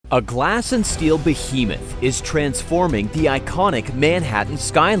A glass and steel behemoth is transforming the iconic Manhattan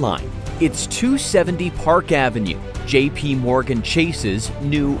skyline. It's 270 Park Avenue, J.P. Morgan Chase's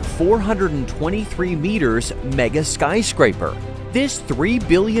new 423 meters mega skyscraper. This $3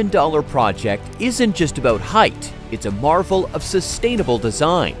 billion project isn't just about height, it's a marvel of sustainable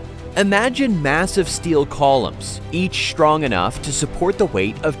design. Imagine massive steel columns, each strong enough to support the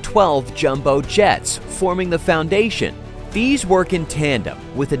weight of 12 jumbo jets forming the foundation. These work in tandem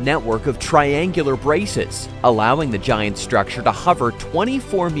with a network of triangular braces, allowing the giant structure to hover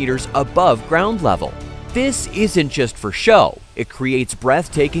 24 meters above ground level. This isn't just for show, it creates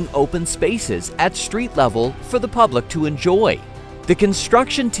breathtaking open spaces at street level for the public to enjoy. The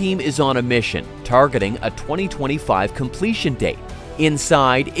construction team is on a mission, targeting a 2025 completion date.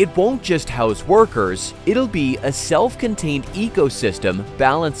 Inside, it won't just house workers, it'll be a self-contained ecosystem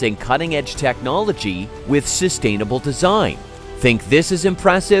balancing cutting-edge technology with sustainable design. Think this is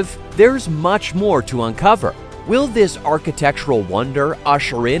impressive? There's much more to uncover. Will this architectural wonder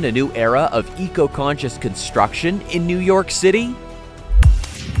usher in a new era of eco-conscious construction in New York City?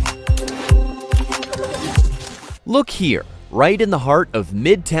 Look here, right in the heart of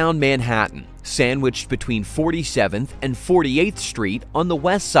Midtown Manhattan, sandwiched between 47th and 48th Street on the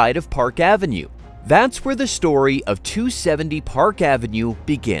west side of Park Avenue. That's where the story of 270 Park Avenue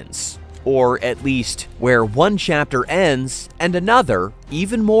begins. Or at least, where one chapter ends and another,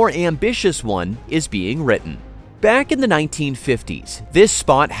 even more ambitious one, is being written. Back in the 1950s, this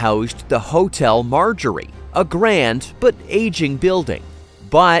spot housed the Hotel Marjorie, a grand but aging building.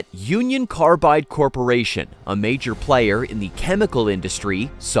 But Union Carbide Corporation, a major player in the chemical industry,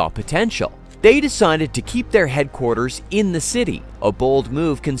 saw potential. They decided to keep their headquarters in the city, a bold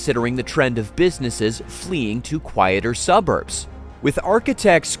move considering the trend of businesses fleeing to quieter suburbs. With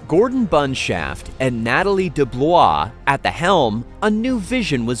architects Gordon Bunshaft and Nathalie Deblois at the helm, a new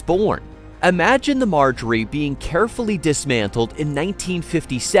vision was born. Imagine the Marjorie being carefully dismantled in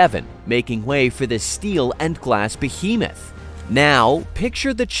 1957, making way for this steel and glass behemoth. Now,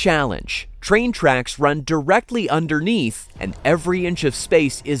 picture the challenge. Train tracks run directly underneath, and every inch of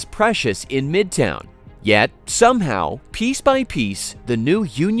space is precious in Midtown. Yet, somehow, piece by piece, the new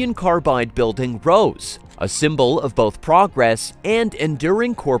Union Carbide building rose, a symbol of both progress and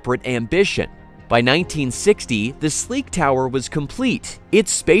enduring corporate ambition. By 1960, the sleek tower was complete,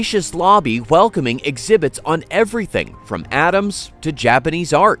 its spacious lobby welcoming exhibits on everything from atoms to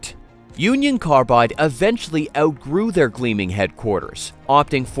Japanese art. Union Carbide eventually outgrew their gleaming headquarters,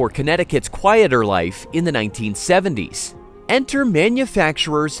 opting for Connecticut's quieter life in the 1970s. Enter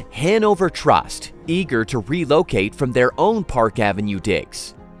manufacturers Hanover Trust, eager to relocate from their own Park Avenue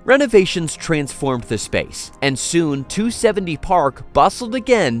digs. Renovations transformed the space, and soon 270 Park bustled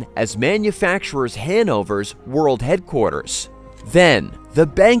again as manufacturers Hanover's world headquarters. Then, the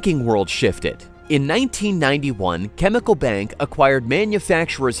banking world shifted. In 1991, Chemical Bank acquired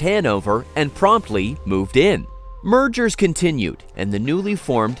manufacturers Hanover and promptly moved in. Mergers continued, and the newly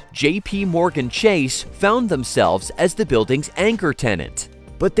formed J.P. Morgan Chase found themselves as the building's anchor tenant.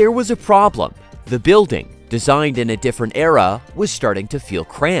 But there was a problem. The building, designed in a different era, was starting to feel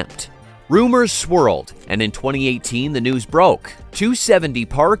cramped. Rumors swirled, and in 2018 the news broke. 270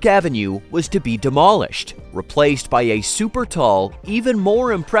 Park Avenue was to be demolished, replaced by a super tall, even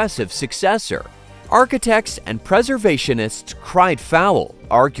more impressive successor. Architects and preservationists cried foul,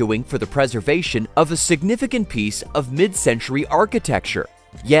 arguing for the preservation of a significant piece of mid-century architecture.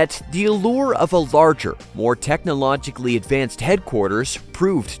 Yet, the allure of a larger, more technologically advanced headquarters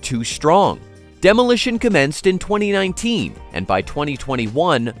proved too strong. Demolition commenced in 2019, and by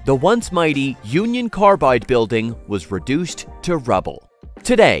 2021, the once mighty Union Carbide building was reduced to rubble.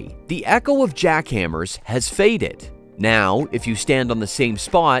 Today, the echo of jackhammers has faded. Now, if you stand on the same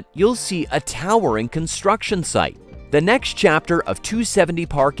spot, you'll see a towering construction site. The next chapter of 270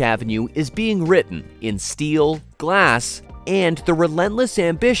 Park Avenue is being written in steel, glass, and the relentless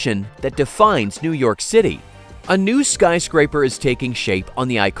ambition that defines New York City. A new skyscraper is taking shape on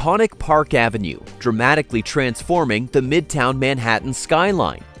the iconic Park Avenue, dramatically transforming the Midtown Manhattan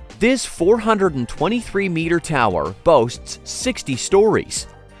skyline. This 423-meter tower boasts 60 stories.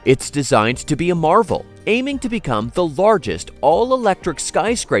 It's designed to be a marvel, aiming to become the largest all-electric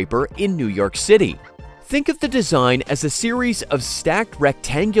skyscraper in New York City. Think of the design as a series of stacked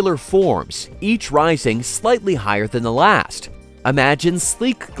rectangular forms, each rising slightly higher than the last. Imagine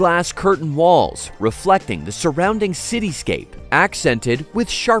sleek glass curtain walls reflecting the surrounding cityscape, accented with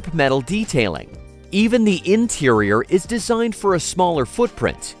sharp metal detailing. Even the interior is designed for a smaller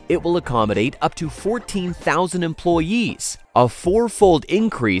footprint. It will accommodate up to 14,000 employees, a four-fold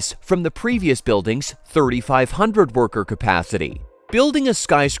increase from the previous building's 3,500 worker capacity. Building a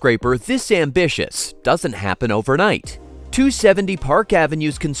skyscraper this ambitious doesn't happen overnight. 270 Park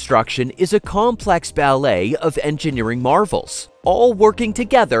Avenue's construction is a complex ballet of engineering marvels, all working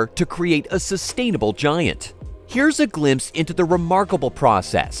together to create a sustainable giant. Here's a glimpse into the remarkable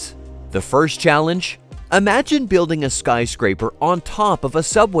process. The first challenge? Imagine building a skyscraper on top of a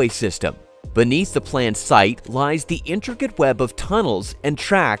subway system. Beneath the planned site lies the intricate web of tunnels and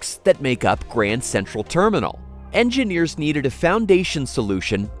tracks that make up Grand Central Terminal. Engineers needed a foundation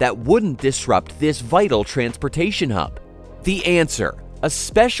solution that wouldn't disrupt this vital transportation hub. The answer: a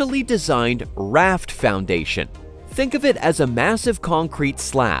specially designed raft foundation. Think of it as a massive concrete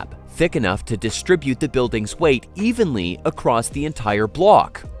slab, thick enough to distribute the building's weight evenly across the entire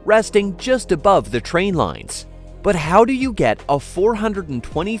block, resting just above the train lines. But how do you get a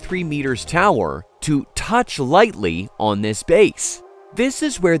 423 meters tower to touch lightly on this base? This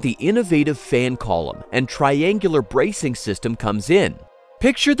is where the innovative fan column and triangular bracing system comes in.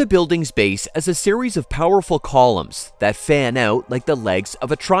 Picture the building's base as a series of powerful columns that fan out like the legs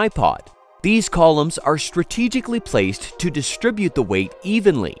of a tripod. These columns are strategically placed to distribute the weight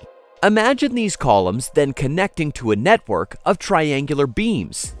evenly. Imagine these columns then connecting to a network of triangular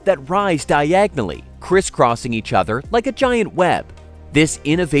beams that rise diagonally, crisscrossing each other like a giant web. This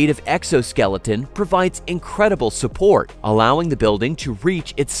innovative exoskeleton provides incredible support, allowing the building to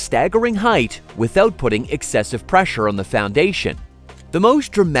reach its staggering height without putting excessive pressure on the foundation. The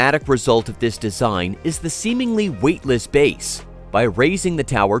most dramatic result of this design is the seemingly weightless base. By raising the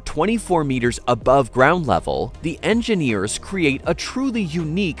tower 24 meters above ground level, the engineers create a truly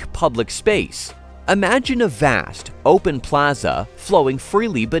unique public space. Imagine a vast, open plaza flowing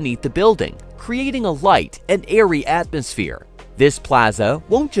freely beneath the building, creating a light and airy atmosphere. This plaza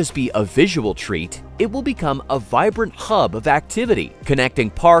won't just be a visual treat, it will become a vibrant hub of activity,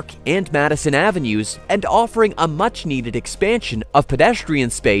 connecting Park and Madison Avenues and offering a much-needed expansion of pedestrian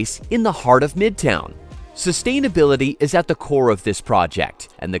space in the heart of Midtown. Sustainability is at the core of this project,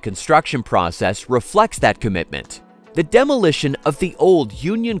 and the construction process reflects that commitment. The demolition of the old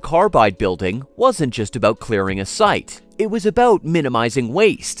Union Carbide building wasn't just about clearing a site, it was about minimizing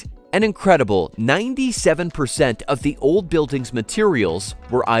waste. An incredible 97% of the old building's materials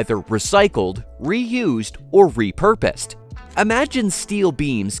were either recycled, reused, or repurposed. Imagine steel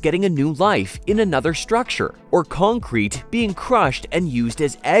beams getting a new life in another structure, or concrete being crushed and used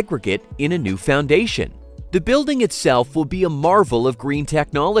as aggregate in a new foundation. The building itself will be a marvel of green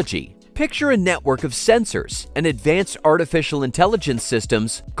technology. Picture a network of sensors and advanced artificial intelligence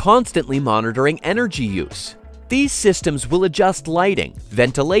systems constantly monitoring energy use. These systems will adjust lighting,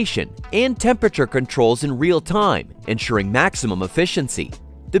 ventilation, and temperature controls in real time, ensuring maximum efficiency.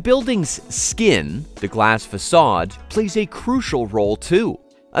 The building's skin, the glass facade, plays a crucial role too.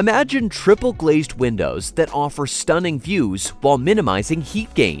 Imagine triple glazed windows that offer stunning views while minimizing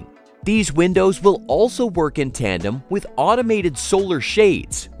heat gain. These windows will also work in tandem with automated solar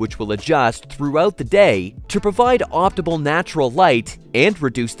shades, which will adjust throughout the day to provide optimal natural light and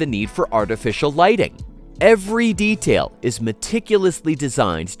reduce the need for artificial lighting. Every detail is meticulously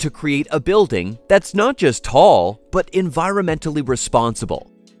designed to create a building that's not just tall, but environmentally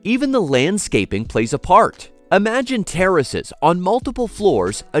responsible. Even the landscaping plays a part. Imagine terraces on multiple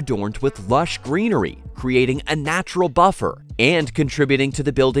floors adorned with lush greenery, creating a natural buffer and contributing to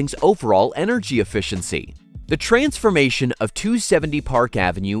the building's overall energy efficiency. The transformation of 270 Park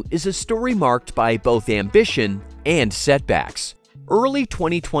Avenue is a story marked by both ambition and setbacks. Early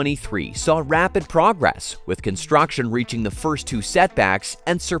 2023 saw rapid progress, with construction reaching the first two setbacks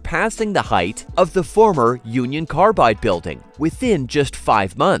and surpassing the height of the former Union Carbide building within just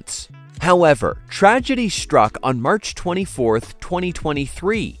 5 months. However, tragedy struck on March 24,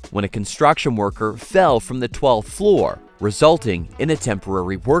 2023, when a construction worker fell from the 12th floor, resulting in a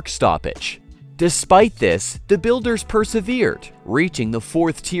temporary work stoppage. Despite this, the builders persevered, reaching the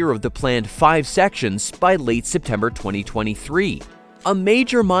 4th tier of the planned 5 sections by late September 2023. A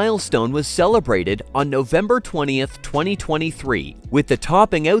major milestone was celebrated on November 20, 2023, with the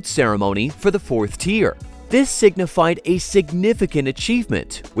topping out ceremony for the 4th tier. This signified a significant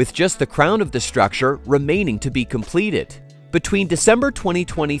achievement, with just the crown of the structure remaining to be completed. Between December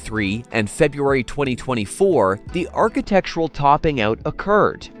 2023 and February 2024, the architectural topping out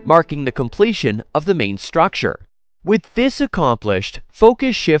occurred, marking the completion of the main structure. With this accomplished,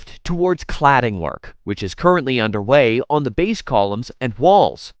 focus shifts towards cladding work, which is currently underway on the base columns and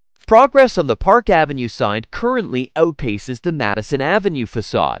walls. Progress on the Park Avenue side currently outpaces the Madison Avenue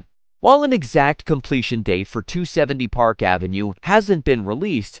facade. While an exact completion date for 270 Park Avenue hasn't been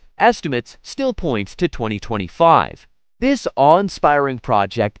released, estimates still point to 2025. This awe-inspiring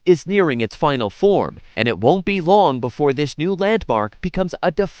project is nearing its final form, and it won't be long before this new landmark becomes a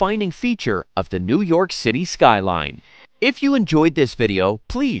defining feature of the New York City skyline. If you enjoyed this video,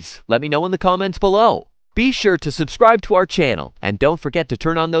 please let me know in the comments below. Be sure to subscribe to our channel, and don't forget to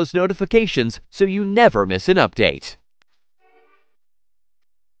turn on those notifications so you never miss an update.